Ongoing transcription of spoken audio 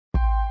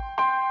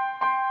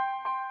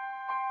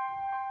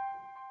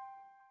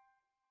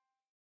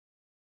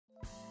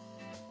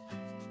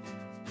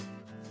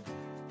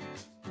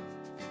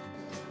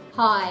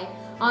Hi,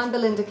 I'm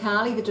Belinda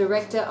Carli, the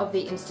Director of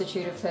the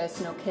Institute of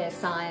Personal Care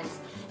Science,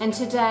 and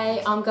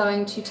today I'm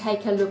going to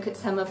take a look at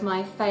some of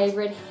my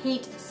favourite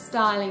heat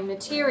styling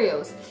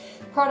materials,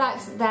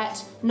 products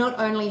that not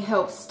only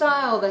help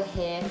style the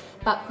hair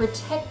but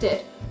protect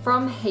it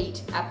from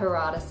heat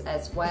apparatus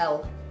as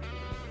well.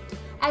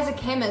 As a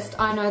chemist,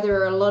 I know there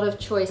are a lot of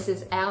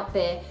choices out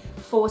there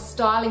for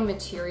styling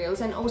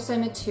materials and also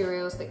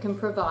materials that can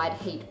provide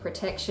heat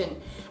protection.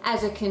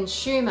 As a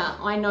consumer,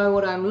 I know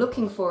what I'm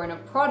looking for in a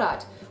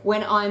product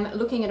when I'm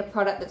looking at a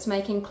product that's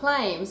making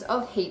claims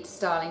of heat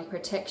styling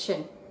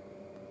protection.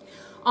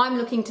 I'm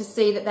looking to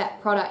see that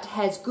that product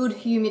has good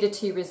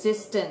humidity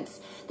resistance,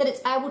 that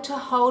it's able to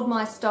hold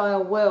my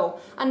style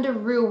well under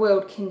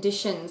real-world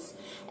conditions,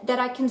 that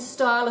I can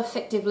style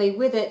effectively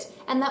with it,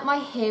 and that my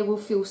hair will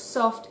feel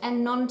soft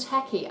and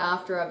non-tacky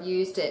after I've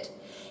used it.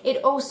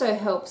 It also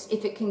helps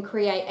if it can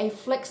create a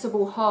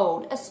flexible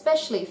hold,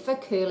 especially for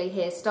curly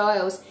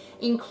hairstyles,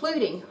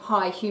 including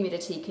high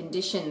humidity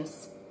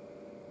conditions.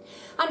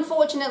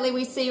 Unfortunately,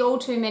 we see all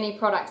too many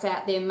products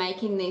out there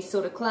making these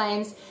sort of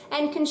claims,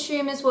 and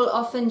consumers will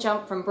often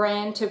jump from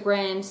brand to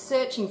brand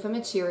searching for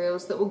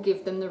materials that will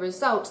give them the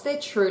results they're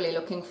truly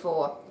looking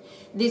for.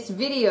 This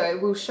video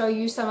will show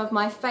you some of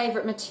my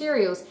favourite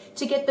materials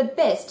to get the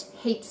best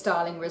heat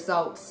styling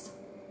results.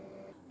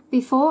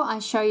 Before I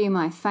show you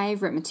my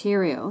favourite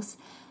materials,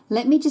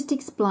 let me just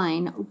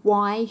explain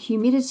why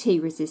humidity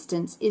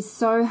resistance is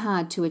so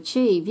hard to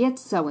achieve yet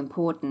so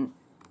important.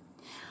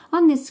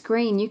 On this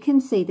screen you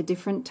can see the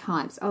different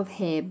types of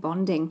hair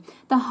bonding.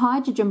 The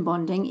hydrogen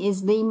bonding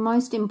is the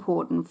most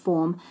important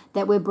form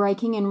that we're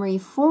breaking and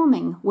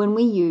reforming when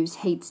we use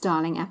heat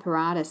styling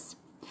apparatus.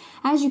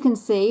 As you can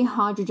see,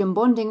 hydrogen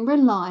bonding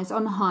relies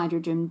on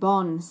hydrogen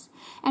bonds,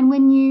 and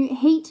when you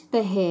heat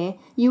the hair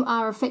you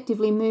are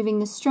effectively moving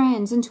the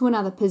strands into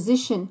another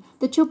position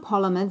that your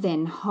polymer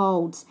then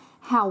holds.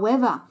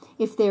 However,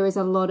 if there is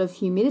a lot of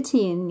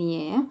humidity in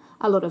the air,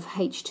 a lot of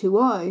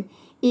H2O,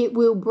 it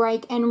will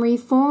break and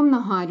reform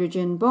the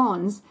hydrogen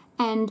bonds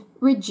and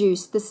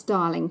reduce the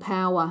styling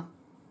power.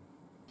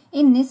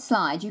 In this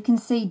slide you can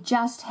see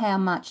just how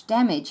much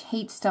damage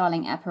heat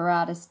styling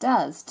apparatus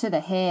does to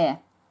the hair.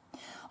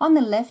 On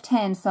the left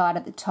hand side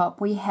at the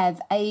top we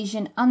have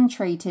Asian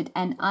untreated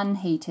and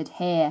unheated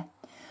hair.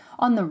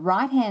 On the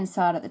right hand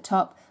side at the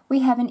top we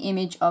have an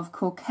image of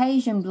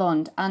Caucasian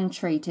blonde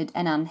untreated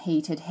and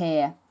unheated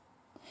hair.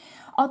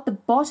 At the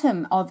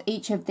bottom of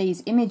each of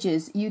these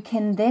images you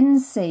can then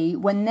see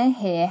when the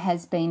hair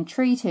has been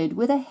treated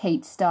with a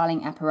heat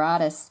styling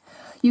apparatus.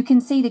 You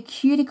can see the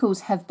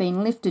cuticles have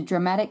been lifted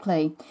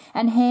dramatically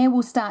and hair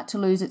will start to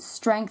lose its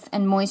strength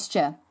and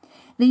moisture.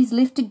 These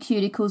lifted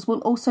cuticles will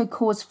also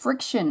cause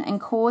friction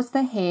and cause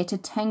the hair to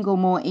tangle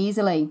more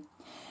easily.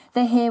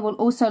 The hair will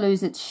also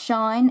lose its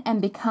shine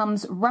and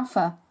becomes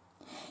rougher.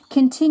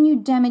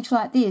 Continued damage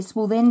like this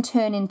will then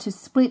turn into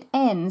split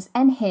ends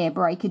and hair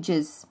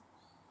breakages.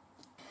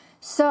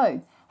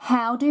 So,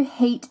 how do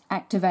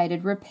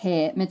heat-activated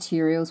repair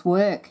materials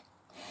work?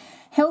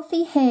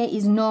 Healthy hair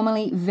is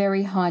normally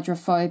very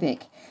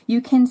hydrophobic. You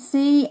can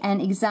see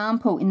an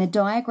example in the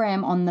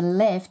diagram on the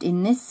left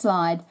in this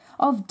slide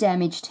of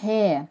damaged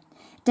hair.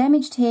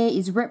 Damaged hair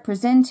is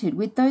represented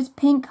with those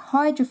pink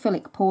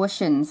hydrophilic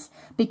portions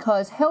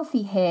because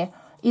healthy hair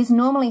is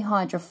normally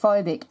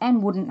hydrophobic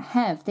and wouldn't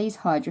have these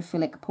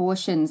hydrophilic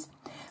portions.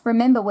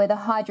 Remember, where the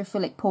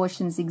hydrophilic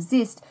portions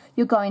exist,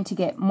 you're going to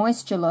get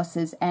moisture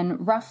losses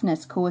and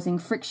roughness causing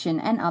friction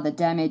and other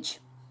damage.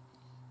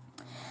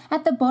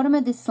 At the bottom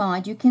of this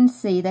slide you can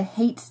see the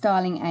heat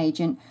styling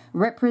agent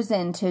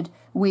represented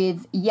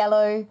with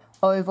yellow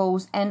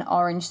ovals and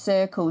orange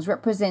circles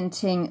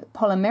representing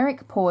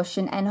polymeric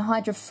portion and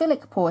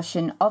hydrophilic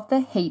portion of the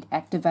heat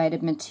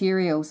activated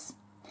materials.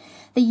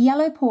 The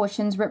yellow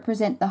portions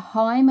represent the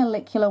high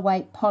molecular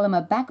weight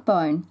polymer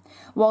backbone,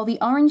 while the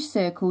orange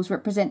circles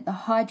represent the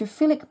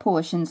hydrophilic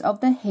portions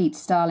of the heat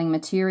styling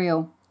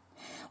material.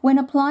 When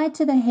applied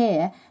to the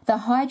hair, the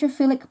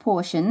hydrophilic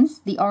portions,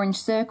 the orange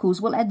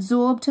circles, will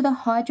adsorb to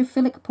the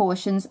hydrophilic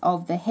portions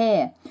of the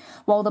hair,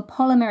 while the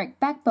polymeric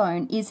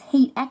backbone is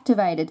heat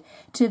activated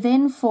to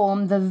then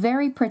form the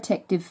very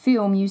protective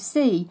film you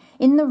see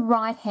in the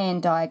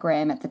right-hand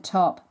diagram at the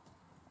top.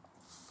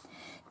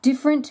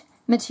 Different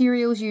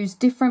materials use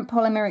different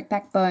polymeric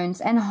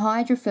backbones and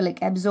hydrophilic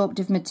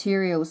absorptive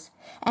materials,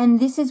 and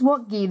this is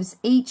what gives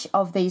each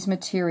of these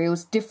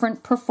materials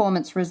different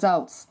performance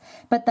results,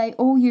 but they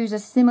all use a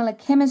similar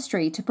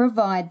chemistry to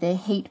provide their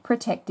heat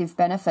protective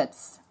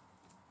benefits.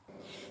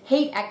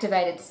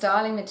 Heat-activated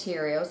styling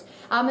materials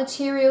are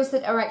materials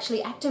that are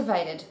actually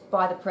activated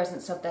by the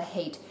presence of the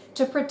heat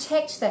to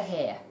protect the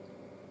hair.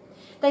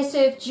 They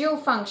serve dual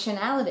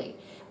functionality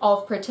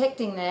of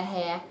protecting their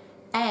hair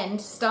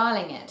and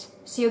styling it.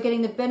 So you're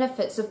getting the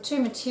benefits of two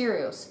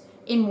materials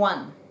in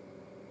one.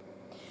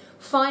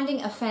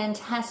 Finding a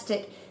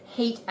fantastic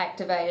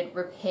heat-activated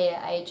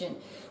repair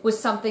agent was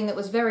something that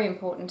was very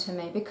important to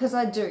me because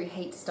I do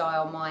heat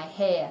style my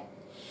hair.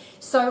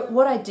 So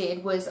what I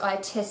did was I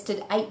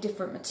tested 8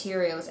 different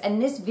materials,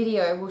 and this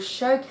video will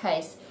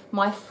showcase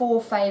my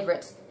 4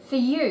 favourites for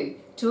you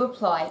to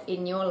apply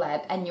in your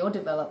lab and your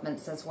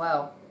developments as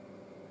well.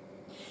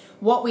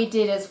 What we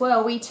did as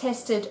well, we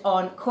tested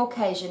on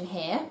Caucasian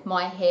hair,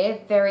 my hair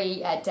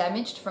very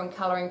damaged from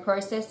colouring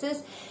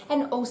processes,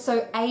 and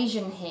also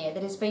Asian hair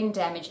that has been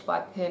damaged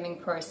by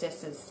perming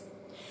processes.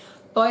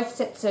 Both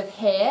sets of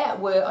hair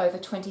were over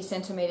 20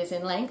 centimetres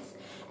in length,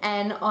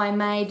 and I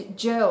made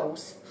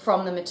gels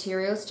from the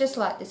materials just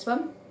like this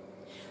one,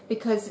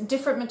 because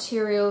different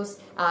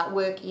materials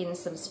work in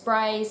some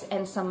sprays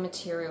and some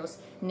materials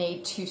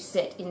need to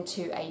set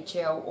into a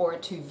gel or are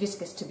too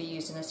viscous to be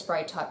used in a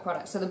spray type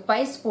product. So the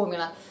base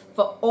formula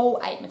for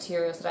all 8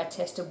 materials that I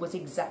tested was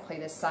exactly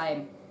the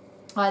same.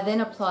 I then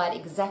applied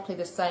exactly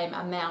the same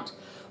amount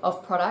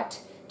of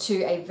product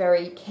to a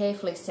very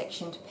carefully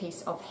sectioned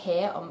piece of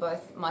hair on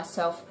both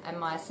myself and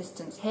my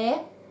assistant's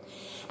hair.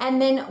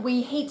 And then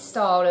we heat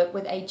styled it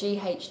with a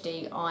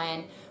GHD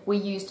iron. We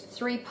used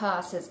 3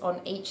 passes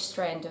on each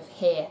strand of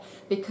hair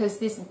because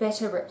this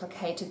better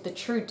replicated the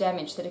true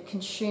damage that a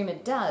consumer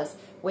does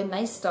when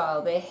they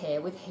style their hair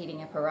with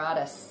heating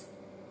apparatus.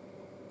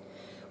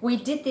 We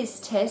did this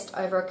test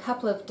over a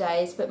couple of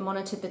days but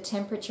monitored the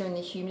temperature and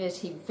the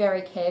humidity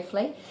very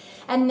carefully,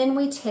 and then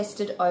we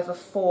tested over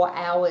 4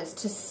 hours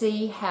to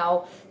see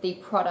how the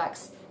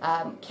products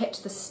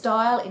kept the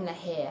style in the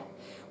hair.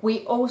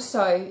 We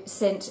also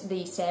sent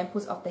the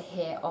samples of the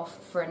hair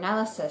off for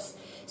analysis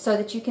so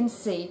that you can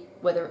see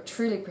whether it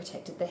truly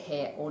protected the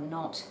hair or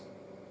not.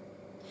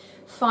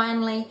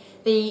 Finally,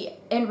 the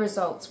end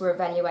results were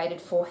evaluated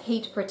for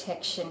heat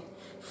protection,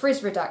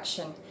 frizz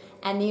reduction,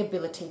 and the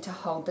ability to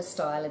hold the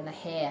style in the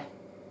hair.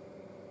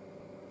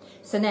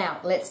 So now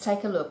let's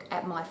take a look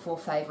at my 4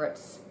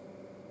 favourites.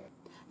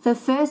 The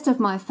first of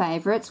my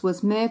favourites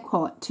was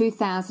Mercat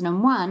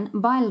 2001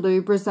 by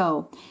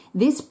Lubich.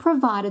 This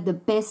provided the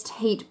best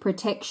heat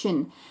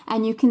protection,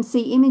 and you can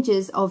see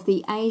images of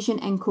the Asian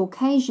and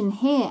Caucasian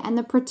hair and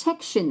the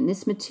protection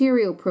this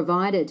material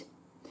provided.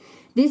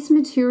 This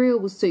material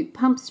will suit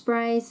pump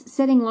sprays,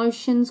 setting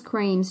lotions,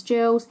 creams,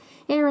 gels,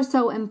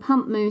 aerosol and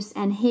pump mousse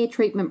and hair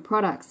treatment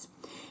products.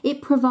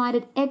 It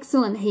provided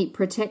excellent heat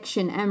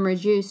protection and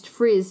reduced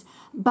frizz,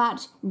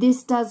 but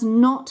this does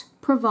not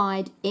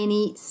provide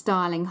any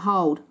styling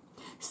hold.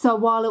 So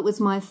while it was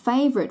my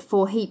favourite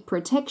for heat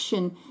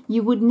protection,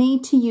 you would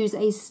need to use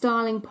a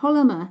styling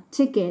polymer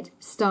to get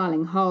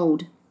styling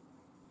hold.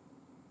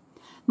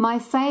 My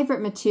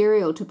favourite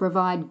material to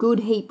provide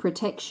good heat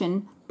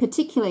protection,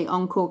 particularly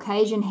on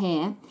Caucasian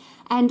hair,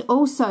 and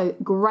also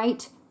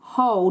great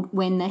hold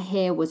when the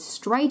hair was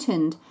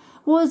straightened,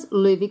 was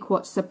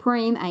Lubich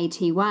Supreme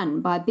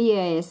AT1 by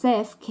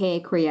BASF Care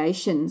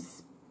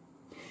Creations.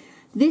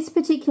 This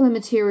particular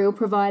material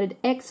provided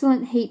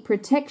excellent heat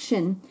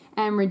protection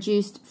and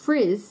reduced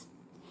frizz.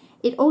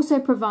 It also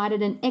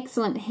provided an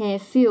excellent hair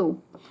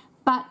feel,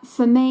 but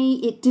for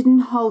me it didn't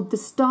hold the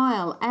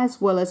style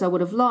as well as I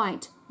would have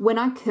liked when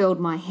I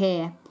curled my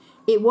hair.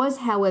 It was,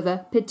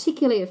 however,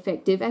 particularly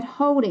effective at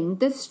holding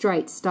the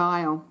straight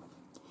style.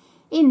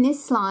 In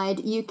this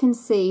slide, you can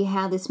see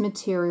how this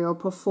material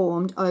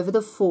performed over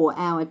the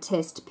 4-hour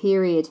test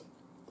period.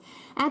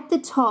 At the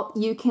top,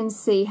 you can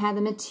see how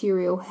the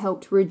material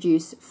helped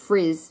reduce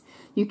frizz.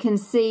 You can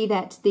see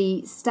that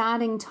the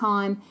starting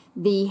time,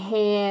 the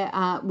hair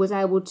was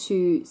able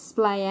to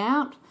splay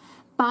out,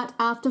 but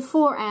after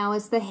 4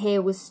 hours, the hair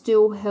was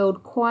still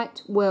held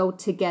quite well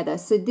together.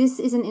 So this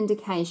is an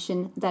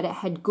indication that it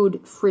had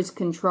good frizz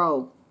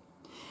control.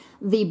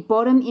 The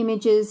bottom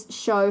images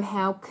show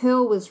how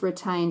curl was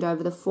retained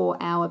over the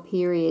 4-hour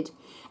period.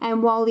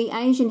 And while the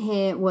Asian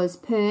hair was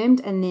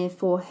permed and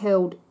therefore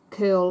held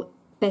curl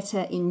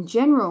better in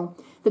general,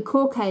 the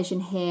Caucasian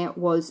hair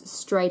was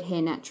straight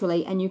hair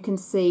naturally, and you can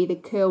see the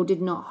curl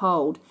did not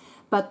hold.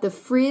 But the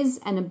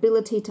frizz and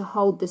ability to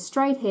hold the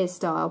straight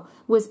hairstyle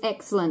was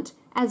excellent,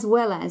 as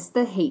well as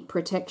the heat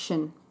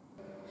protection.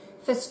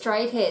 For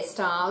straight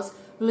hairstyles,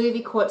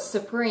 Lubich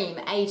Supreme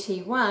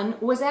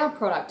AT1 was our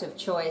product of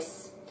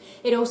choice.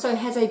 It also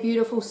has a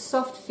beautiful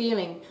soft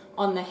feeling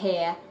on the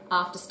hair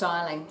after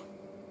styling.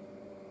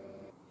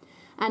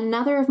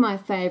 Another of my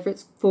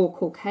favourites for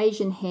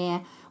Caucasian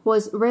hair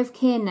was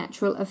RevCare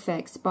Natural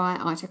Effects by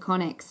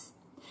Iconics.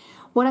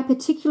 What I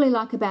particularly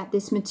like about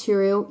this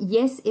material,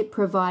 yes, it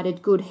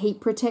provided good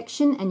heat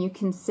protection, and you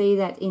can see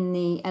that in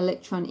the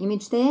electron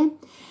image there.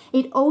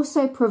 It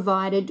also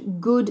provided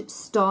good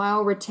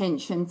style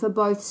retention for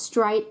both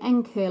straight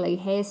and curly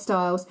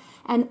hairstyles,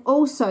 and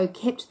also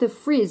kept the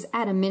frizz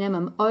at a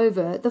minimum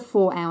over the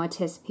 4-hour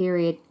test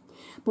period.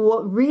 But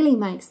what really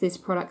makes this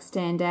product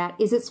stand out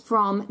is it's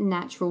from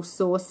natural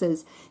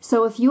sources.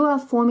 So if you are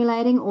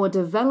formulating or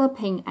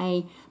developing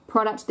a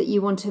product that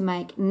you want to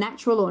make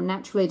natural or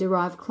naturally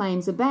derived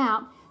claims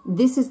about,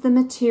 this is the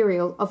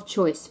material of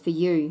choice for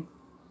you.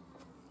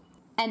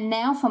 And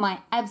now for my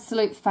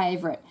absolute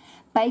favourite,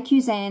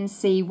 Bakuzan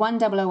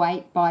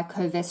C1008 by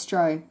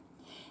Covestro.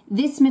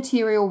 This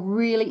material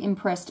really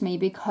impressed me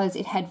because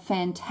it had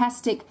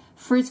fantastic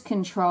frizz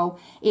control.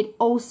 It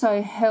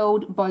also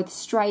held both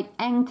straight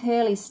and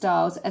curly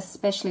styles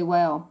especially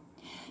well.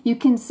 You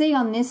can see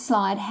on this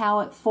slide how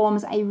it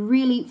forms a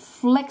really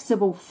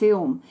flexible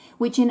film,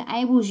 which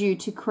enables you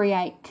to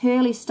create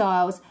curly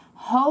styles,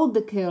 hold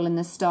the curl in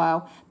the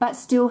style, but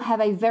still have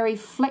a very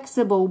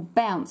flexible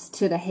bounce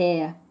to the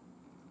hair.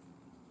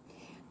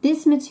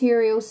 This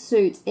material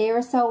suits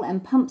aerosol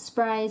and pump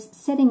sprays,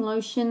 setting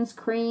lotions,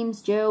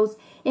 creams, gels,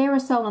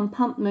 aerosol and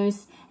pump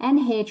mousse, and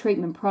hair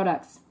treatment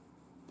products.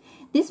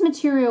 This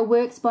material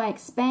works by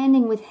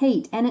expanding with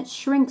heat, and it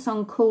shrinks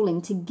on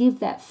cooling to give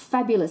that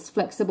fabulous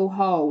flexible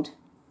hold.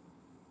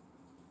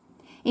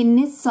 In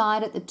this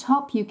slide at the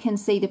top you can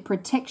see the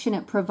protection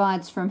it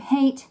provides from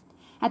heat.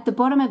 At the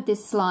bottom of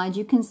this slide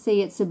you can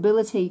see its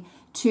ability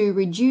to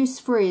reduce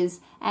frizz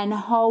and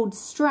hold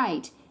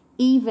straight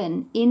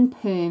even in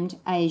permed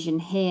Asian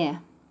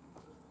hair.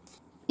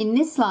 In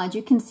this slide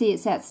you can see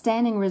its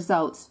outstanding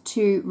results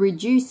to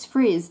reduce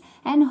frizz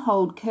and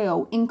hold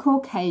curl in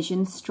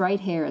Caucasian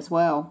straight hair as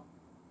well.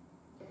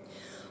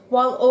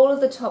 While all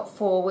of the top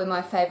 4 were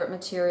my favourite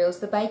materials,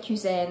 the Belinda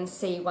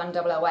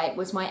C1008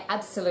 was my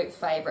absolute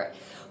favourite.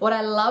 What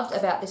I loved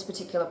about this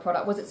particular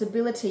product was its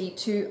ability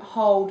to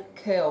hold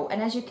curl,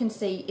 and as you can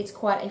see it's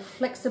quite a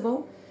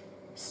flexible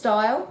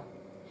style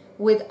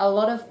with a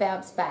lot of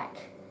bounce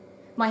back.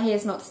 My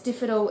hair's not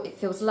stiff at all, it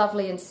feels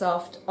lovely and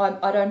soft.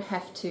 I don't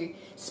have to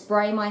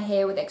spray my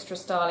hair with extra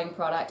styling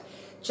product.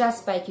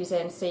 Just Belinda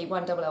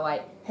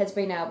C1008 has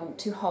been able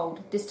to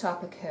hold this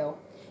type of curl,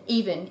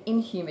 even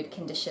in humid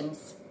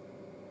conditions.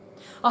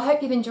 I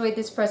hope you've enjoyed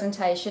this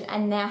presentation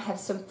and now have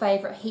some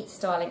favourite heat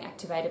styling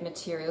activated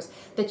materials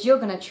that you're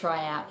going to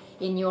try out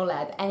in your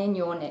lab and in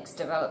your next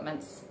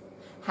developments.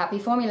 Happy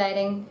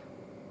formulating!